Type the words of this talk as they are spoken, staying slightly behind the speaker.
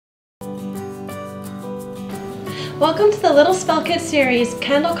Welcome to the Little Spell Kit series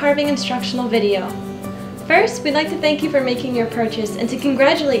candle carving instructional video. First, we'd like to thank you for making your purchase and to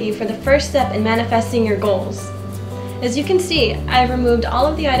congratulate you for the first step in manifesting your goals. As you can see, I've removed all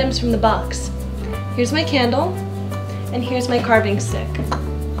of the items from the box. Here's my candle, and here's my carving stick.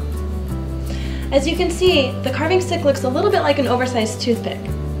 As you can see, the carving stick looks a little bit like an oversized toothpick.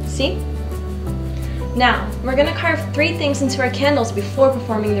 See? Now, we're going to carve 3 things into our candles before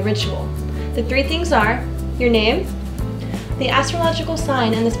performing the ritual. The 3 things are your name, the astrological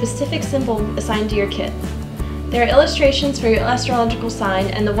sign, and the specific symbol assigned to your kit. There are illustrations for your astrological sign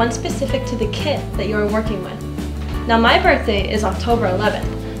and the one specific to the kit that you are working with. Now my birthday is October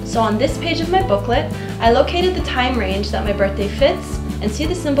 11th, so on this page of my booklet, I located the time range that my birthday fits and see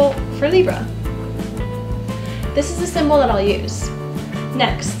the symbol for Libra. This is the symbol that I'll use.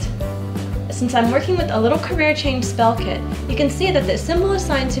 Next, since I'm working with a little career change spell kit, you can see that the symbol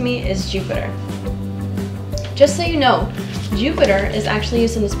assigned to me is Jupiter. Just so you know, Jupiter is actually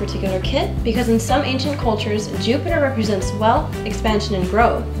used in this particular kit because in some ancient cultures, Jupiter represents wealth, expansion, and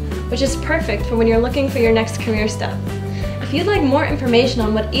growth, which is perfect for when you're looking for your next career step. If you'd like more information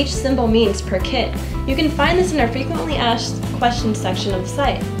on what each symbol means per kit, you can find this in our frequently asked questions section of the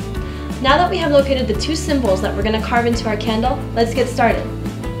site. Now that we have located the 2 symbols that we're going to carve into our candle, let's get started.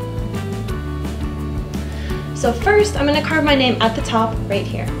 So first, I'm going to carve my name at the top right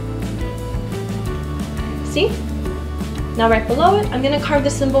here. See? Now right below it, I'm going to carve the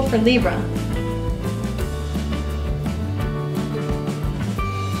symbol for Libra.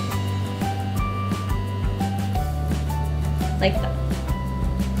 Like that.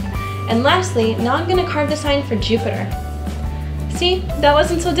 And lastly, now I'm going to carve the sign for Jupiter. See? That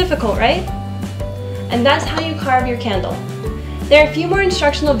wasn't so difficult, right? And that's how you carve your candle. There are a few more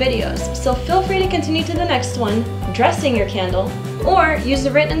instructional videos, so feel free to continue to the next one, dressing your candle, or use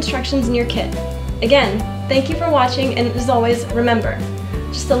the written instructions in your kit. Again, thank you for watching, and as always, remember,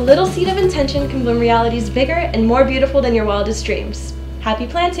 just a little seed of intention can bloom realities bigger and more beautiful than your wildest dreams. Happy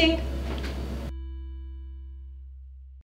planting!